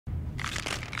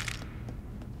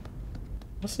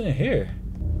What's in here?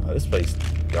 Oh, this place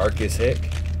dark as heck.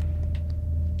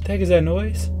 What the heck is that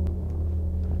noise?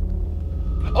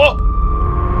 Oh!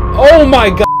 Oh my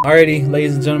god! Alrighty,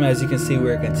 ladies and gentlemen, as you can see,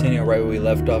 we're continuing right where we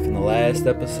left off in the last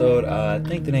episode. I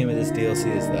think the name of this DLC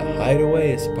is the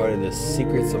Hideaway. It's part of the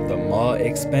Secrets of the Maw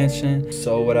expansion.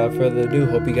 So without further ado,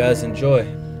 hope you guys enjoy.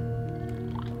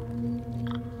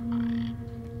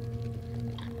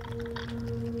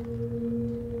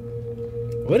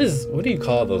 What do you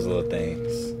call those little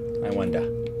things? I wonder.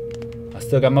 I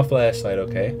still got my flashlight,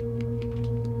 okay.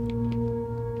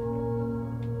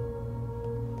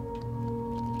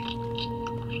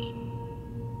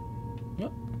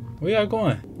 Where y'all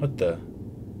going? What the?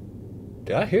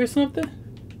 Did I hear something?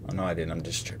 Oh no, I didn't. I'm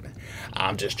just tripping.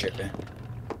 I'm just tripping.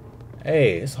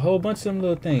 Hey, it's a whole bunch of them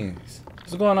little things.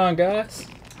 What's going on, guys?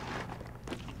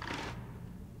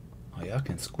 Oh, y'all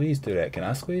can squeeze through that. Can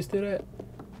I squeeze through that?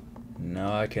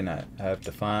 No, I cannot. I have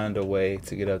to find a way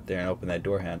to get up there and open that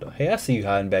door handle. Hey, I see you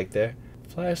hiding back there.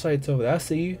 Flashlight's over there. I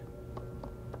see you.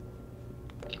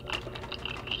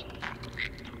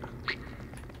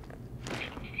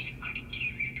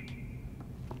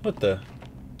 What the?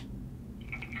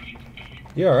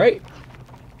 You alright?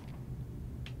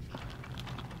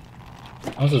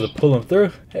 I'm supposed to pull him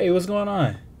through? Hey, what's going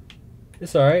on?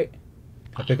 It's alright. Can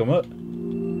I pick him up?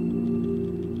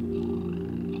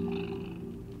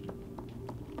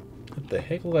 What the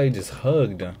heck? Look like he just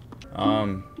hugged him.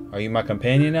 Are you my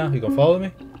companion now? You gonna follow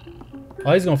me?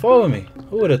 Oh, he's gonna follow me.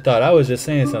 Who would have thought? I was just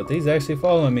saying something. He's actually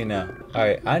following me now.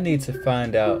 Alright, I need to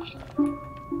find out.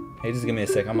 Hey, just give me a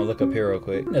sec. I'm gonna look up here real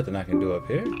quick. Nothing I can do up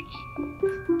here.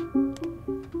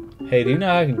 Hey, do you know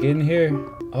how I can get in here?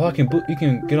 Oh, I can you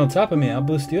can get on top of me. I'll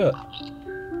boost you up.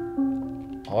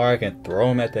 Or I can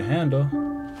throw him at the handle.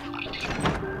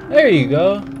 There you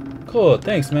go. Cool.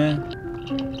 Thanks,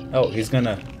 man. Oh, he's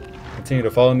gonna continue to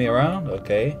follow me around?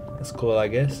 Okay. That's cool, I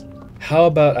guess. How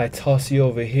about I toss you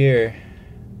over here?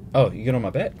 Oh, you get on my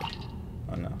back?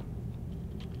 Oh, no.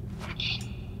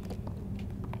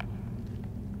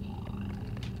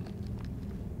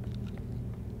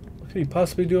 What could he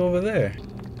possibly do over there?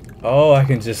 Oh, I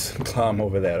can just climb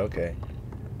over that. Okay.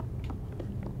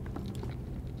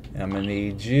 And I'm gonna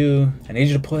need you. I need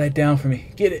you to pull that down for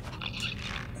me. Get it.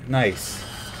 Nice.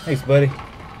 Thanks, buddy.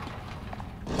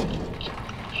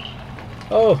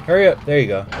 Oh, hurry up. There you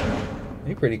go.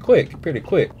 You're pretty quick. Pretty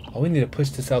quick. Oh, we need to push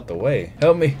this out the way.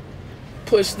 Help me.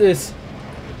 Push this.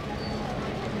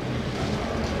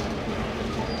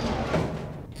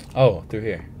 Oh, through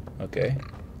here. Okay.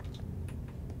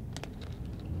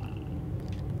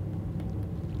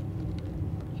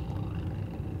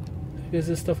 Is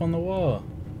this stuff on the wall?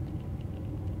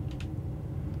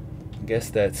 I guess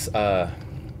that's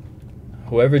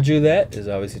whoever drew that is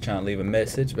obviously trying to leave a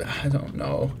message, but I don't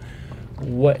know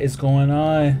what is going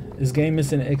on. This game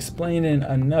isn't explaining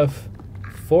enough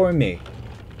for me.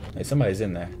 Hey, somebody's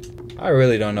in there. I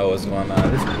really don't know what's going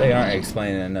on. They aren't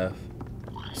explaining enough.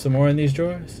 Some more in these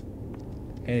drawers?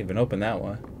 Can't even open that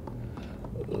one.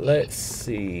 Let's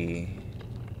see.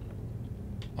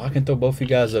 Oh, I can throw both of you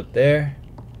guys up there.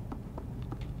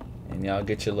 And y'all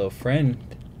get your little friend.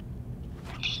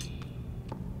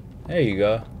 There you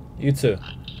go. You too.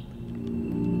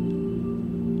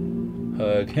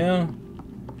 Hug him.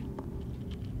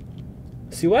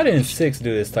 See, why didn't 6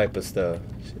 do this type of stuff?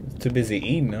 She was too busy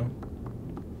eating them.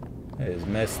 That is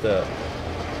messed up.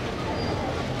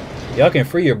 Y'all can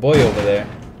free your boy over there.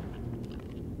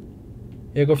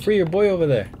 Yeah, go free your boy over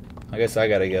there. I guess I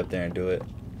gotta get up there and do it.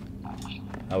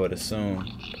 I would assume.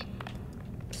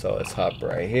 So let's hop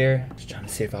right here. Just trying to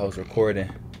see if I was recording.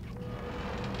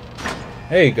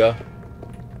 There you go.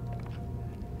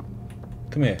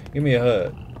 Come here. Give me a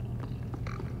hug.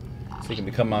 So you can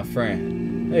become my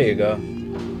friend. There you go.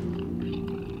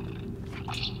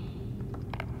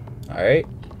 Alright.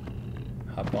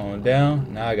 Hop on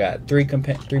down. Now I got three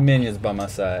minions by my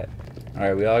side.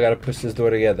 Alright, we all gotta push this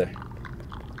door together.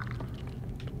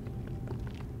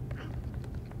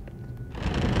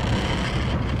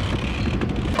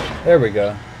 There we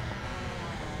go.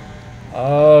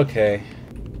 Okay.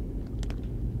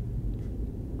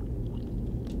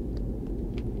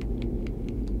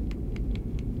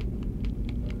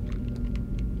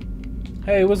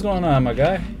 Hey, what's going on, my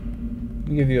guy? Let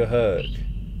me give you a hug.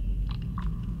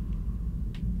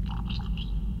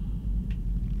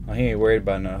 Oh, he ain't worried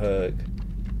about no hug.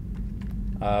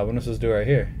 What am I supposed to do right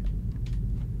here?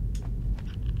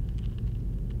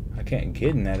 I can't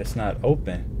get in that. It's not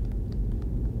open.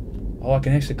 Oh, I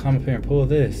can actually climb up here and pull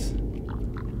this.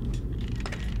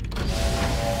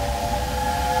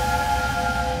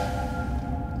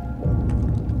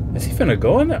 Is he finna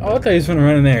go in there? Oh, I thought he was finna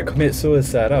run in there and commit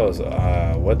suicide. I was,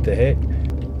 what the heck?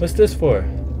 What's this for? You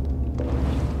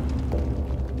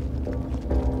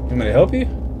want me to help you?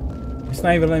 It's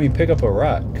not even letting me pick up a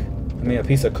rock. I mean, a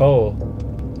piece of coal.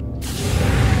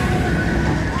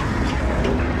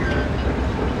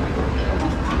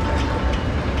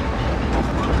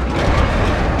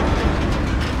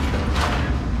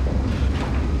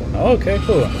 Okay,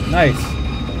 cool. Nice.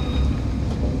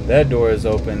 That door is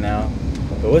open now.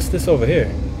 But what's this over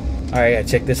here? Alright, I gotta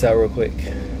check this out real quick.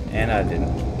 And I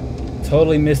didn't.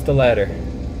 Totally missed the ladder.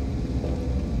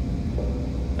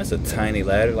 That's a tiny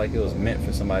ladder, like it was meant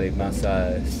for somebody my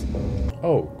size.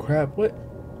 Oh crap, what?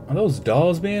 Are those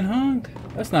dolls being hung?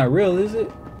 That's not real, is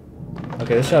it?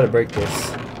 Okay, let's try to break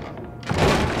this.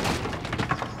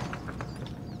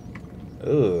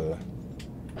 Ugh.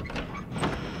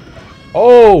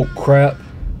 Oh crap.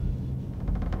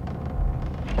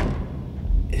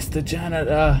 It's the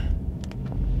janitor.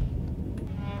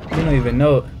 You don't even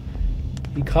know.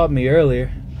 He caught me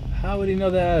earlier. How would he know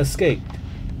that I escaped?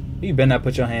 You better not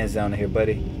put your hands down here,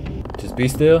 buddy. Just be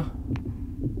still.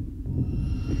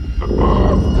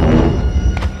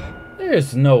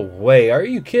 There's no way. Are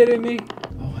you kidding me?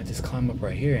 Oh, I just climb up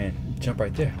right here and jump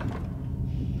right there.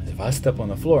 If I step on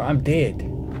the floor, I'm dead.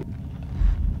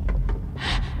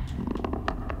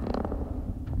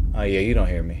 Oh yeah, you don't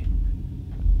hear me.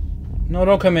 No,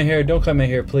 don't come in here. Don't come in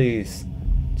here, please.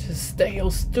 Just stay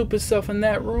your stupid self in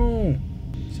that room.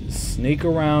 Just sneak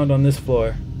around on this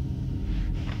floor.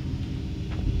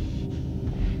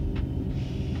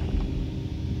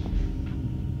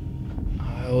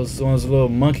 Oh, those little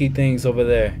monkey things over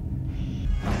there.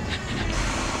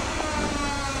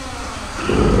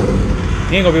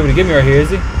 He ain't gonna be able to get me right here, is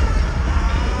he?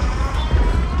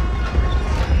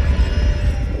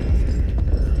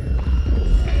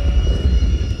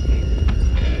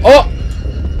 Oh!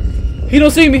 He don't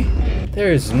see me.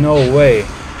 There is no way.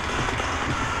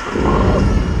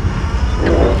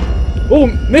 Oh,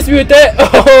 missed me with that.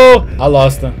 Oh, I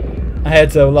lost him. I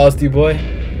had to have lost you, boy.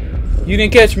 You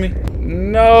didn't catch me.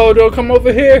 No, don't come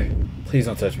over here. Please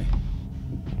don't touch me.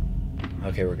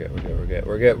 Okay, we're good. We're good. We're good.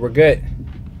 We're good. We're good.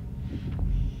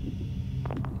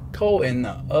 Go in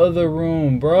the other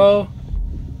room, bro.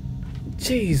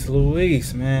 Jeez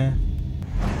Louise, man.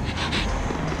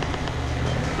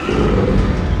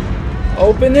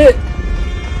 Open it.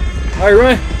 Alright,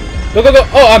 run. Go, go, go.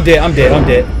 Oh, I'm dead. I'm dead. I'm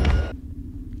dead.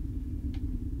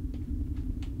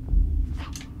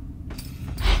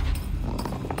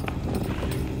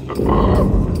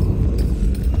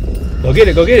 Go get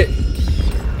it. Go get it.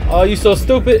 Oh, you so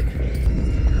stupid.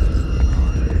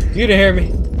 You didn't hear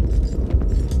me.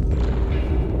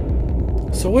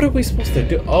 So what are we supposed to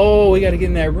do? Oh, we gotta get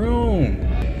in that room.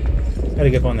 Gotta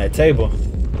get up on that table.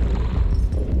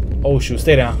 Oh shoot,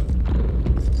 stay down.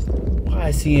 Why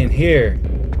is he in here?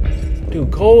 Dude,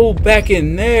 go back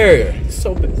in there. It's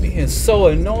so being so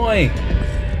annoying.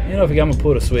 You know, I'm gonna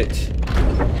pull the switch.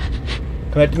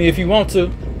 Come back to me if you want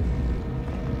to.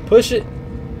 Push it.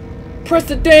 Press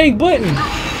the dang button.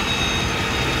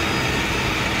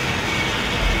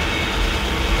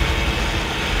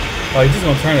 Oh, you're just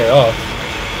gonna turn it off.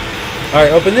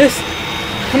 Alright, open this.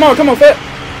 Come on, fat.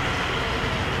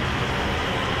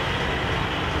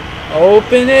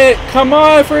 Open it. Come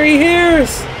on, for he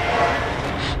hears.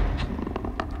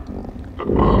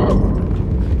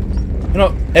 You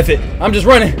know, F it. I'm just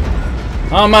running.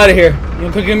 I'm out of here. You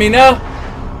gonna cook at me now?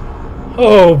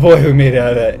 Oh boy, we made it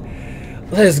out of that.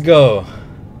 Let's go.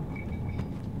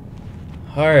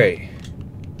 Alright.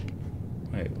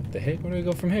 Wait, what the heck? Where do we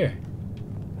go from here?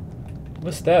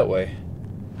 What's that way?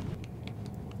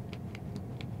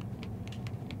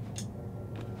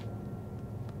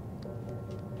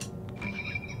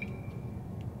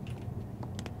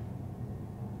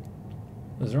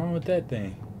 What's wrong with that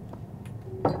thing?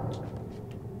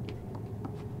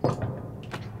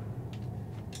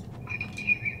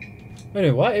 Wait a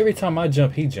minute, why every time I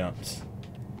jump, he jumps?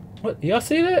 What? Y'all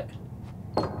see that?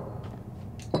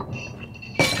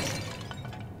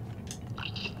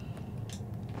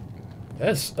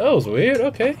 That was weird.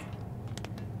 Okay.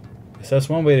 Guess that's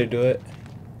one way to do it.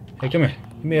 Hey, come here.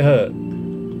 Give me a hug.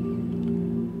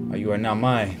 Oh, you are now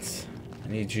mine. I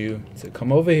need you to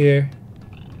come over here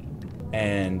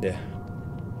and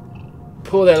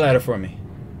pull that ladder for me.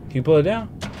 Can you pull it down?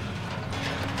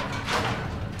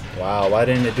 Wow, why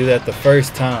didn't it do that the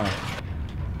first time?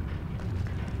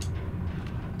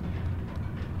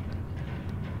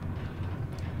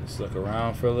 Let's look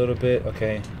around for a little bit.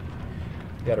 Okay.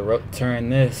 Gotta turn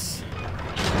this.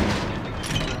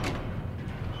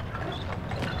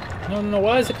 No,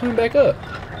 why is it coming back up?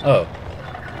 Oh.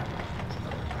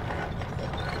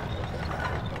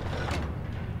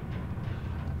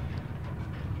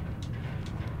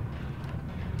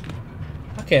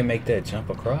 can't make that jump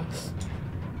across.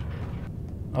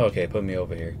 Okay, put me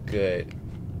over here. Good.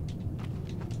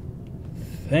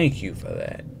 Thank you for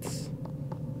that.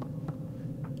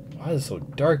 Why is it so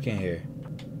dark in here?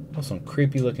 Oh, some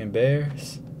creepy looking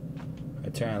bears.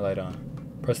 Alright, turn the light on.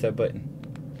 Press that button.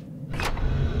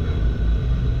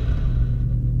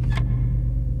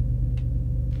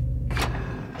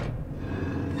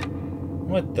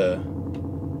 What the?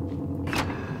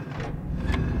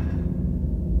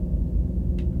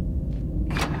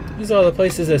 These are all the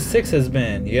places that 6 has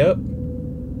been. Yep.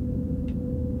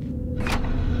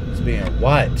 It's being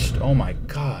watched. Oh my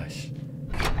gosh.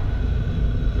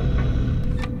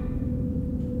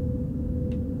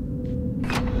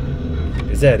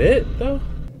 Is that it though?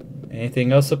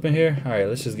 Anything else up in here? Alright,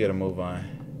 let's just get a move on.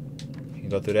 You can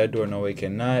go through that door. No, we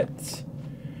cannot.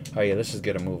 Alright, yeah, let's just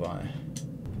get a move on.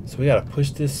 So we gotta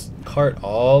push this cart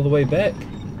all the way back.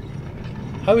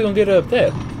 How are we gonna get it up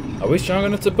there? Are we strong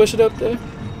enough to push it up there?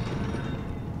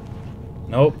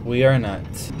 Nope, we are not.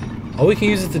 Oh, we can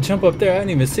use it to jump up there. I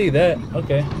didn't even see that.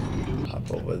 Okay. Hop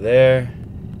over there.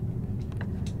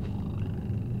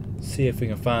 See if we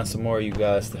can find some more of you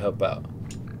guys to help out.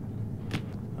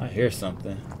 I hear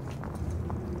something.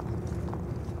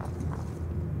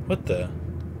 What the?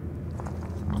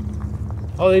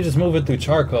 Oh, they just moving through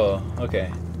charcoal. Okay.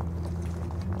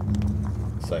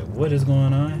 It's like, what is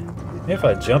going on? Maybe if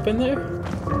I jump in there?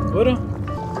 With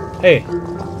him? Hey,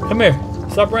 come here.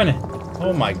 Stop running.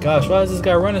 Oh my gosh, why is this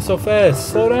guy running so fast?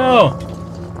 Slow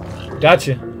down.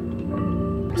 Gotcha.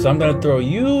 So I'm gonna throw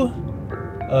you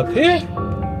up here.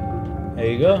 There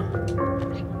you go.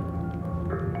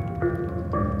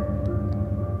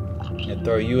 And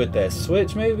throw you at that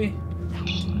switch maybe.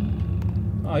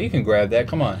 Oh, you can grab that.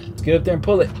 Come on. Let's get up there and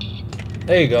pull it.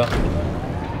 There you go.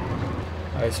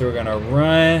 Alright, so we're gonna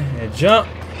run and jump.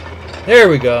 There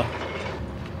we go.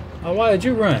 Oh, why did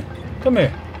you run? Come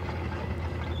here.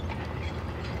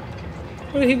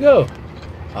 Where did he go?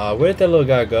 Where did that little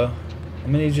guy go?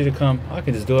 I'm gonna need you to come. I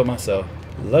can just do it myself.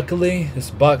 Luckily, this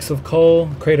box of coal,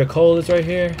 crate of coal is right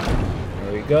here.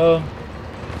 There we go.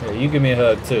 Here, you give me a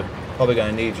hug too. Probably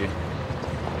gonna need you.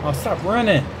 Oh, stop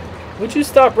running. Would you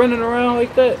stop running around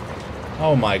like that?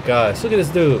 Oh my gosh, look at this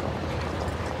dude.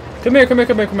 Come here, come here,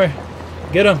 come here, come here.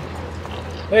 Get him.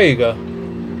 There you go.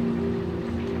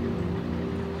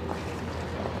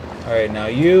 Alright, now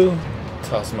you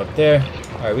toss him up there.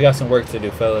 Alright, we got some work to do,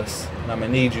 fellas. And I'm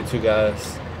gonna need you two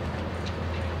guys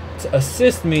to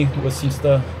assist me with some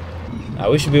stuff.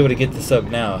 We should be able to get this up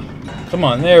now. Come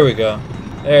on, there we go.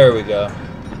 There we go.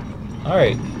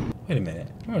 Alright. Wait a minute.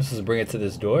 We're supposed to bring it to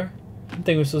this door? I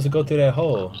think we're supposed to go through that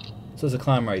hole. We're supposed to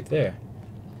climb right there.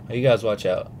 Oh, you guys watch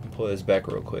out. I'll pull this back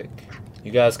real quick.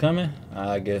 You guys coming?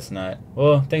 I guess not.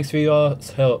 Well, thanks for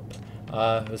y'all's help.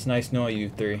 It was nice knowing you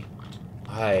three.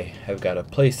 I have got a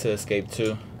place to escape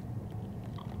to.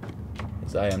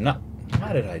 Because I am not...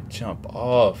 Why did I jump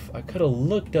off? I could have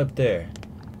looked up there.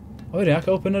 Wait, I can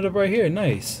open it up right here.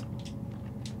 Nice.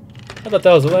 I thought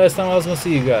that was the last time I was going to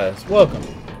see you guys. Welcome.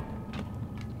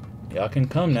 Y'all can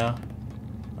come now.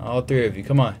 All three of you.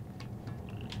 Come on.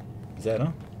 Is that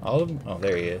on? All of them? Oh,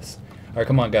 there he is. Alright,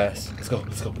 come on, guys. Let's go.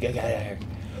 Let's go. We gotta get out of here.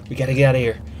 We gotta get out of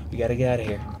here. We gotta get out of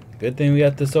here. Good thing we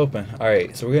got this open.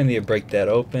 Alright, so we're going to need to break that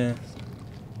open.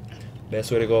 Best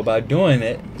way to go about doing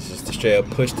it is just to straight up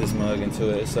push this mug into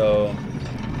it. So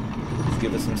let's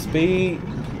give it some speed.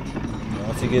 And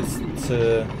once it gets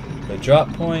to the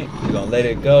drop point, we're gonna let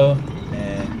it go,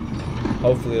 and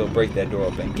hopefully it'll break that door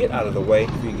open. Get out of the way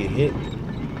if you get hit.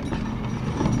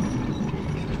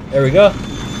 There we go.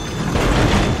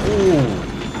 Ooh,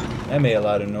 that made a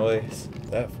lot of noise.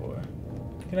 What's that for?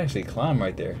 We can actually climb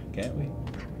right there, can't we?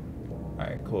 All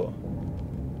right, cool.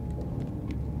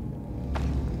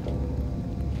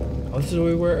 Oh, this is where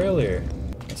we were earlier.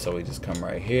 And so we just come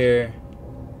right here,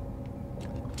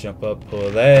 jump up, pull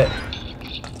that,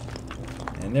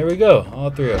 and there we go. All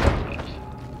three of them.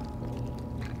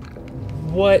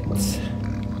 What?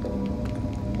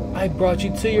 I brought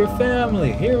you to your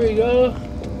family. Here we go.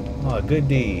 Oh, good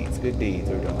deeds. Good deeds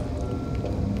we're doing.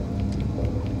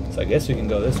 So I guess we can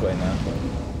go this way now.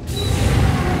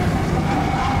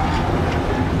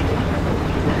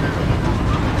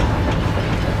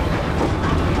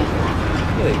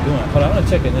 What are they doing? Hold on, I'm gonna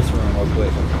check in this room real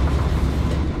quick.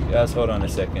 Guys, hold on a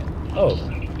second. Oh.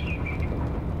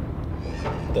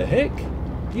 The heck?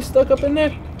 You stuck up in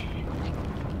there?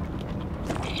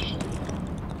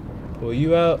 Pull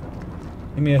you out.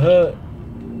 Give me a hug.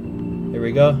 There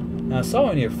we go. Now I saw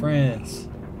one of your friends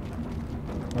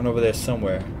run over there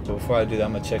somewhere. But before I do that,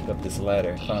 I'm gonna check up this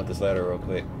ladder. Climb up this ladder real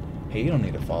quick. Hey, you don't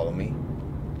need to follow me.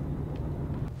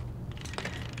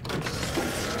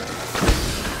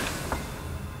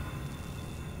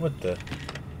 What the?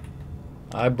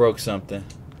 I broke something.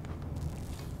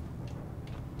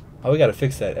 Oh, we gotta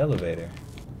fix that elevator.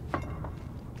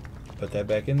 Put that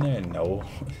back in there? No,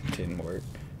 it didn't work.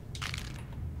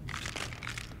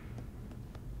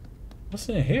 What's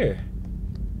in here?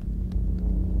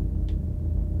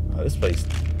 Oh, this place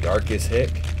dark as heck.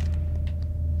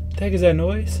 What the heck is that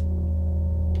noise?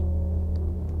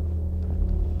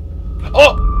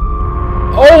 Oh!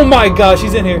 Oh my gosh,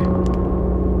 he's in here.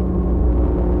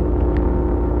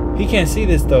 He can't see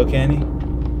this though, can he?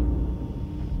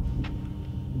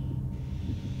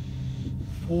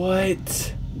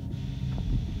 What?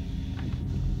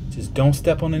 Just don't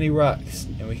step on any rocks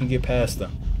and we can get past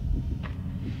them.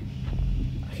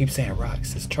 I keep saying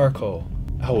rocks, it's charcoal.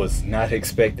 I was not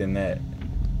expecting that.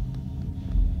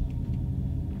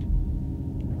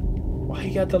 Why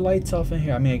he got the lights off in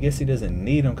here? I mean, I guess he doesn't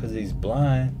need them because he's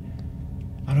blind.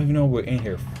 I don't even know what we're in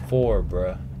here for,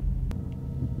 bruh.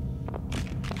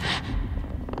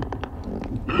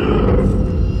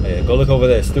 Hey, go look over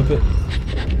there, stupid.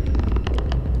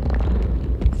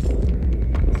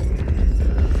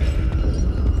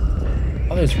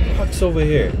 Oh, there's rocks over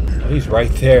here. Oh, he's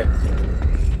right there.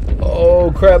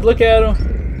 Oh, crap, look at him.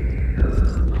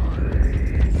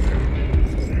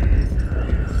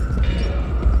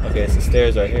 Okay, it's the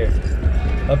stairs right here.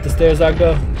 Up the stairs I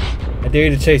go. I dare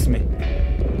you to chase me.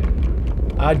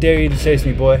 I dare you to chase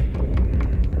me, boy.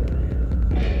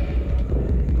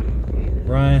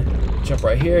 Run. Jump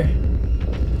right here.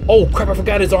 Oh, crap, I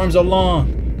forgot his arms are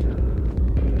long.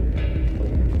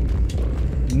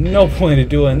 No point in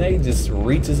doing that. He just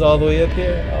reaches all the way up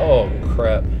here. Oh,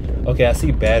 crap. Okay, I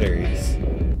see batteries.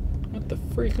 What the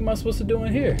freak am I supposed to do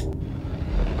in here?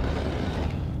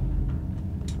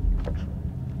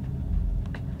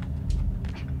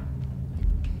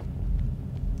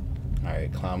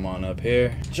 Alright, climb on up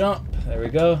here. Jump. There we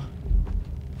go.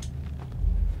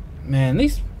 Man,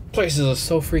 these places are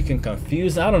so freaking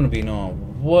confused. I don't be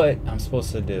knowing what I'm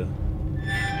supposed to do.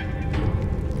 I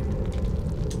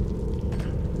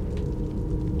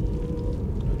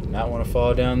do not want to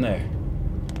fall down there.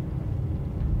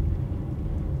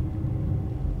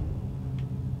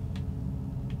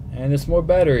 And there's more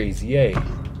batteries, yay.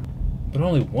 But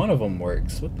only one of them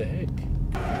works. What the heck?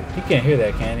 He can't hear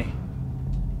that, can he?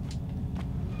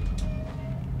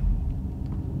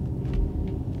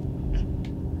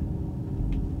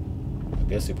 I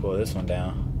guess we pull this one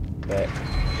down. Back.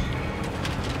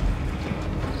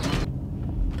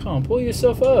 Come on, pull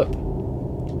yourself up.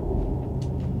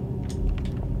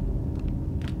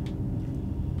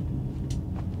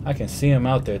 I can see him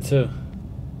out there too.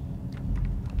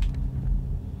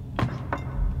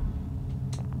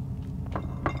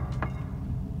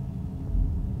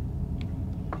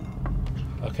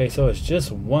 Okay, so it's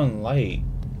just one light.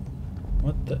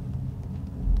 What the?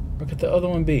 Where could the other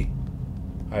one be?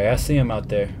 Alright, I see him out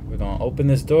there. We're gonna open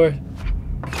this door.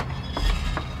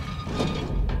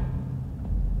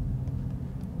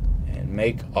 And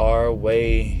make our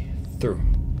way through.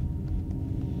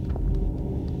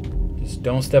 Just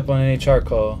don't step on any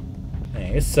charcoal.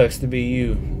 Dang, it sucks to be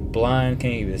you. Blind,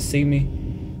 can't even see me.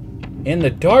 In the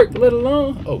dark, let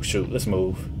alone. Oh shoot, let's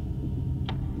move.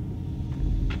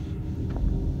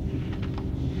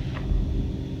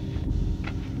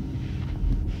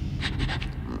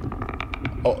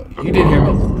 Oh, he did hear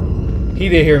me. He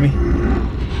did hear me.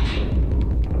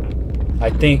 I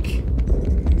think.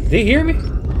 Did he hear me?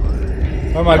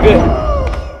 Or am I good?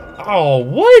 Oh,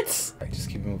 what? Alright, just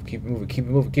keep moving, keep moving, keep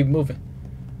moving, keep moving.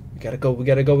 We gotta go, we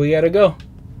gotta go, we gotta go.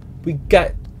 We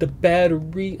got the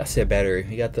battery. I said battery.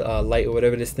 We got the light or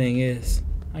whatever this thing is.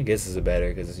 I guess it's a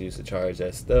battery because it's used to charge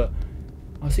that stuff.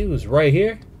 Oh, see, it was right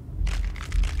here.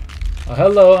 Oh,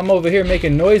 hello, I'm over here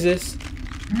making noises.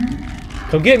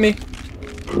 Come get me.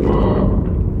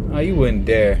 Oh, you wouldn't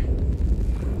dare.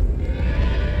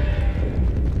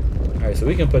 Alright, so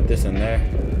we can put this in there.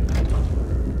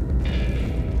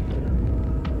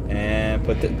 And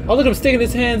put the... Oh, look, I'm sticking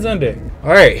his hands under.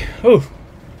 Alright. Ooh.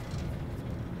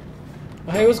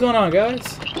 Oh, hey, what's going on,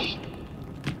 guys?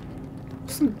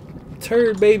 Some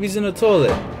turd babies in the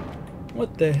toilet.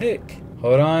 What the heck?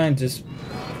 Hold on, just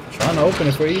trying to open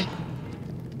it for you. Hey,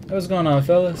 what's going on,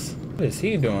 fellas? What is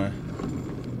he doing?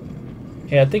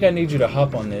 Hey, I think I need you to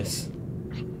hop on this.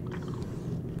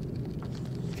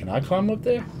 Can I climb up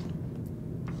there?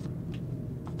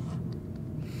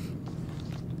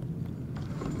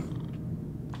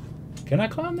 Can I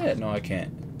climb that? No, I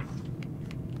can't.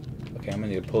 Okay, I'm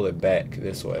gonna need to pull it back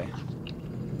this way.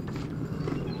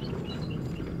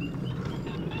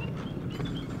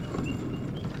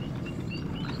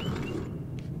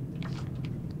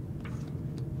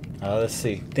 Let's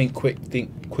see. Think quick.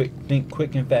 Think. quick, think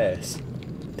quick and fast.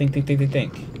 Think, think, think, think,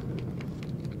 think.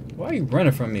 Why are you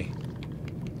running from me?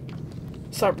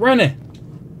 Stop running!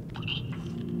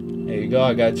 There you go,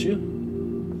 I got you.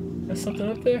 There's something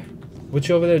up there? What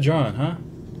you over there drawing, huh?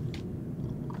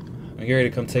 I'm getting ready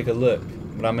to come take a look,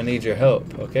 but I'm gonna need your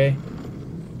help, okay?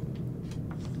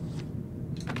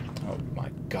 Oh my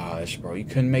gosh, bro, you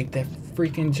couldn't make that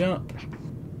freaking jump.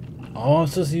 Oh, I'm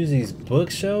supposed to use these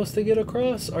bookshelves to get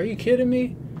across? Are you kidding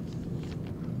me?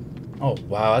 Oh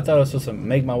wow, I thought I was supposed to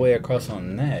make my way across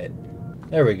on that.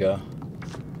 There we go.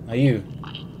 Now you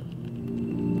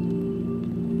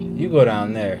go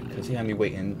down there, because you had me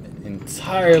waiting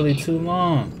entirely too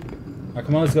long. Alright,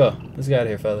 come on, let's go. Let's get out of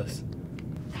here, fellas.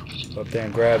 Go up there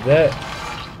and grab that.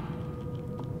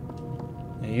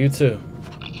 And you too.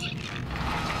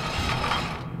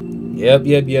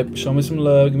 Yep. Show me some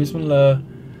love. Give me some love.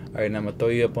 Alright, now I'm going to throw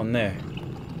you up on there.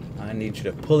 I need you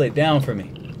to pull it down for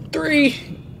me.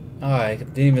 3! Alright,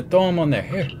 didn't even throw him on there.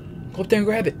 Here, go up there and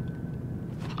grab it.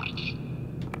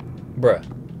 Bruh.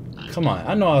 Come on.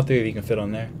 I know all 3 of you can fit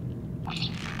on there.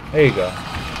 There you go.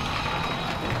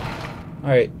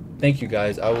 Alright, thank you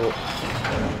guys. I will...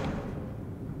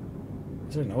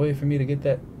 Is there no way for me to get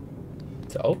that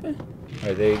to open?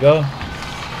 Alright, there you go.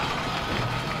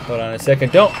 Hold on a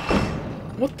second. Don't...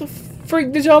 What the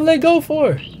freak did y'all let go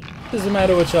for? What does it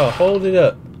matter with y'all? Hold it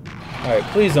up. Alright,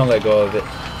 please don't let go of it.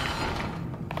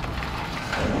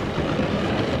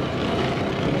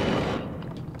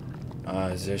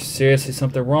 Is there seriously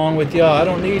something wrong with y'all? I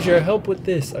don't need your help with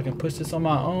this. I can push this on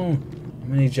my own. I'm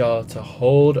gonna need y'all to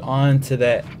hold on to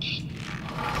that.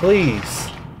 Please.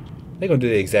 They're gonna do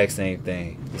the exact same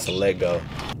thing. Just to let go.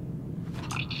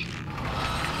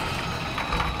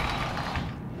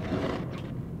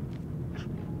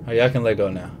 Oh, y'all can let go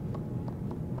now.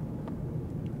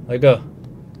 Let go.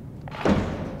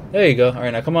 There you go.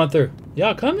 Alright, now come on through.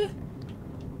 Y'all coming?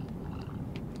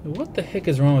 What the heck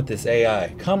is wrong with this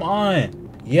AI? Come on.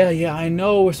 Yeah, I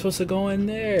know we're supposed to go in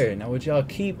there. Now would y'all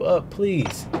keep up,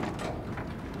 please?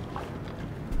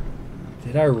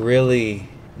 Did I really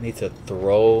need to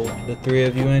throw the 3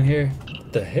 of you in here?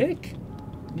 What the heck?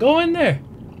 Go in there.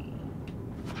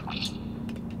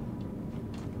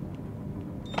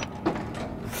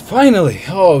 Finally.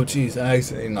 Oh, jeez. I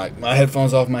accidentally knocked my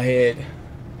headphones off my head.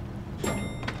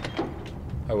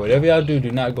 Alright, whatever y'all do,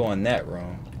 do not go in that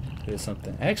room. There's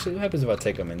something. Actually, what happens if I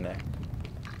take them in there?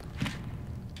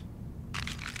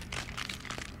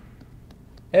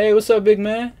 Hey, what's up, big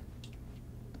man?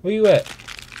 Where you at?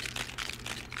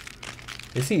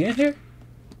 Is he in here?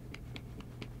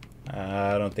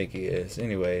 I don't think he is.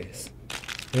 Anyways,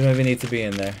 we don't even need to be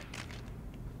in there.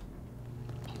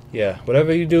 Yeah,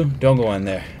 whatever you do, don't go in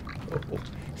there. You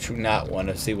do not want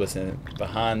to see what's in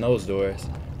behind those doors.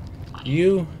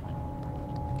 You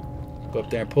go up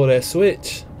there and pull that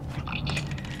switch.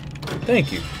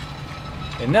 Thank you.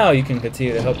 And now you can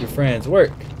continue to help your friends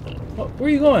work. Oh, where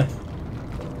are you going?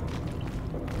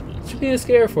 What you being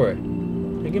scared for?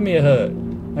 Hey, give me a hug.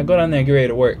 Now go down there and get ready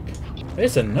to work.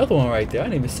 There's another one right there. I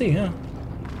didn't even see him.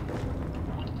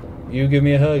 You give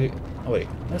me a hug. Oh wait,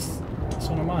 that's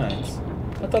one of mine.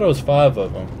 I thought it was 5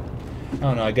 of them. I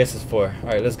don't know. I guess it's 4. All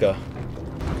right, let's go.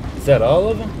 Is that all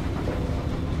of them?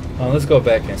 Oh, let's go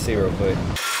back and see real quick.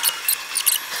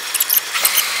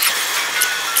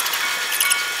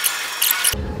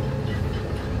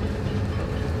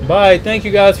 Bye. Thank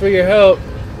you guys for your help.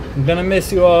 I'm gonna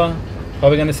miss you all.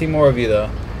 Probably gonna see more of you though.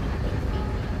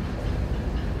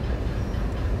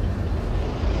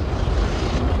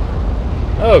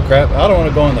 Oh crap, I don't want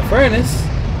to go in the furnace.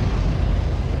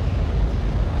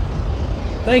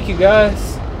 Thank you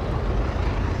guys.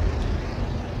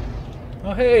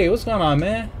 Oh hey, what's going on,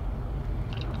 man?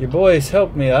 Your boys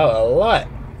helped me out a lot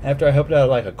after I helped out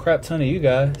like a crap ton of you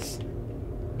guys.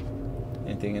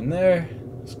 Anything in there?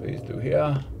 Squeeze through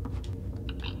here.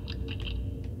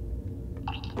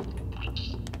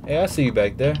 Hey, I see you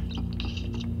back there.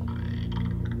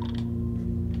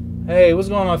 Hey, what's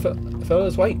going on,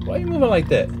 fellas? Why you moving like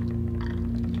that?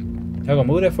 Y'all gonna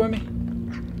move that for me?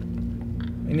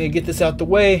 We need to get this out the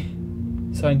way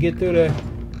so I can get through there.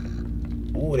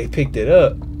 Ooh, they picked it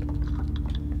up.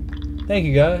 Thank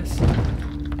you, guys.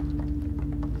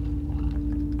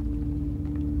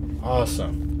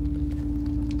 Awesome.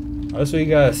 Oh, that's where you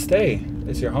guys stay.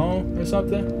 It's your home or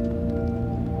something?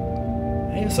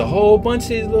 Hey, it's a whole bunch of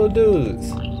these little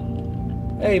dudes.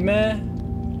 Hey, man.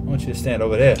 I want you to stand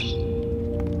over there.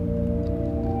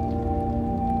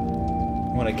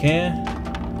 Want a can?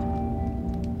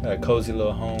 Got a cozy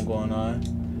little home going on.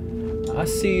 I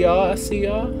see y'all.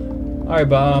 Alright,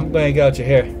 Bob, I'm going to get out your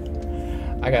hair.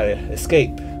 I gotta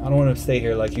escape. I don't want to stay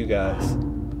here like you guys.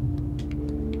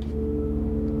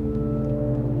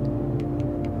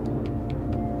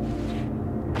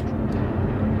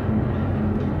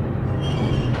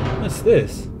 What's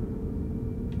this?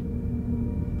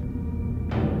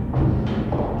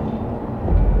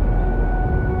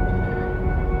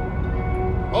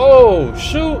 Oh,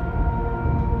 shoot.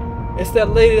 It's that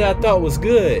lady that I thought was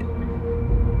good.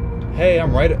 Hey,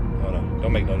 I'm right. Hold on.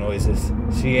 Don't make no noises.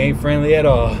 She ain't friendly at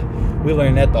all. We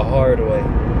learned that the hard way.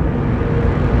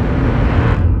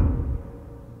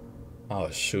 Oh,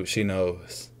 shoot. She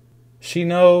knows. She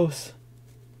knows.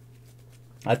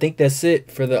 I think that's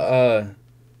it for the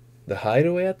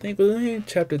Hideaway, I think was in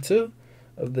chapter 2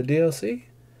 of the DLC.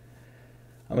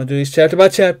 I'm gonna do these chapter by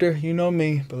chapter. You know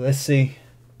me, but let's see.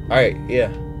 Alright,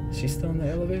 yeah. She's still in the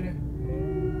elevator?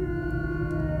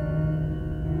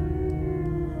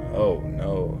 Oh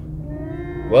no.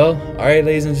 Well, alright,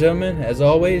 ladies and gentlemen, as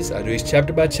always, I do these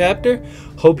chapter by chapter.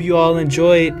 Hope you all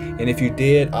enjoyed, and if you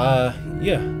did,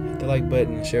 yeah, hit the like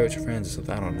button and share with your friends or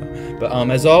something. I don't know. But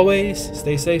as always,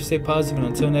 stay safe, stay positive, and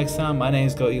until next time, my name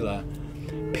is GOATeli.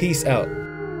 Peace out.